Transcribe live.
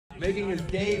making his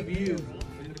debut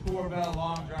in the Korbel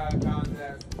long drive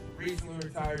contest, recently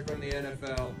retired from the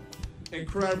NFL.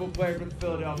 Incredible player for the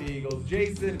Philadelphia Eagles,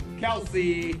 Jason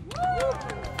Kelce.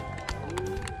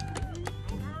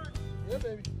 Yeah,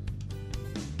 baby.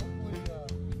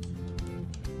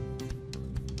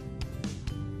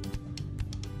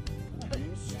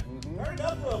 Turn it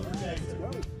up a little for Jason.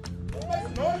 Let's make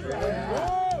some noise for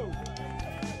him.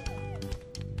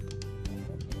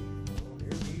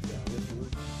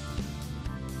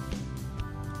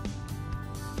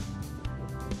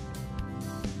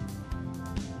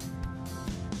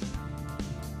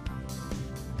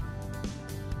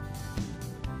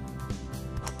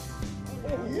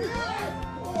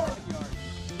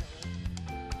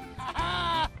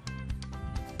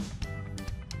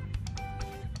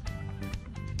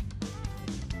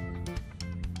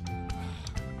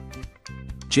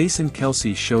 Jason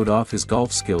Kelce showed off his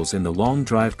golf skills in the long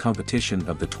drive competition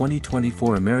of the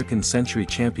 2024 American Century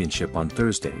Championship on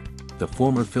Thursday. The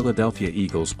former Philadelphia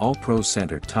Eagles All-Pro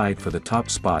center tied for the top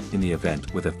spot in the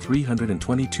event with a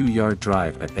 322-yard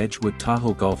drive at Edgewood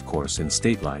Tahoe Golf Course in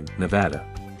Stateline, Nevada.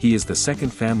 He is the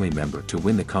second family member to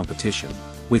win the competition,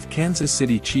 with Kansas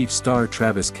City Chiefs star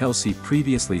Travis Kelce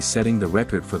previously setting the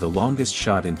record for the longest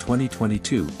shot in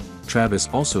 2022. Travis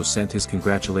also sent his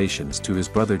congratulations to his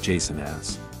brother Jason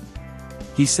as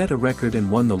he set a record and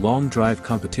won the long drive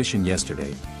competition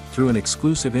yesterday. Through an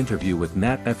exclusive interview with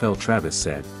NatFL, Travis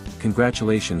said,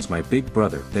 "Congratulations my big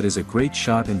brother, that is a great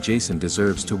shot and Jason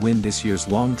deserves to win this year's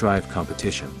long drive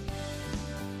competition."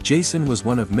 Jason was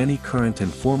one of many current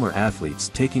and former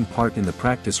athletes taking part in the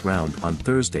practice round on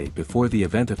Thursday before the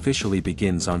event officially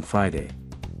begins on Friday.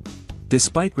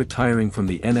 Despite retiring from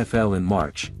the NFL in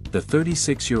March, the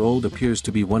 36-year-old appears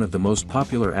to be one of the most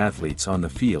popular athletes on the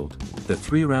field. The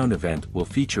three-round event will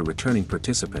feature returning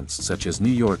participants such as New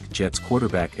York Jets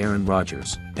quarterback Aaron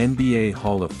Rodgers, NBA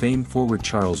Hall of Fame forward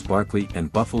Charles Barkley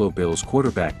and Buffalo Bills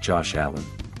quarterback Josh Allen.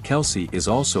 Kelce is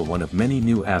also one of many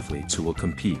new athletes who will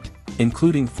compete,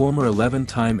 including former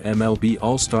 11-time MLB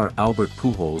All-Star Albert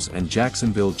Pujols and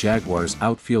Jacksonville Jaguars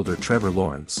outfielder Trevor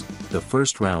Lawrence. The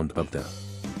first round of the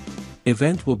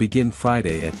event will begin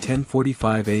Friday at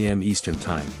 10:45 a.m. Eastern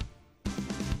Time.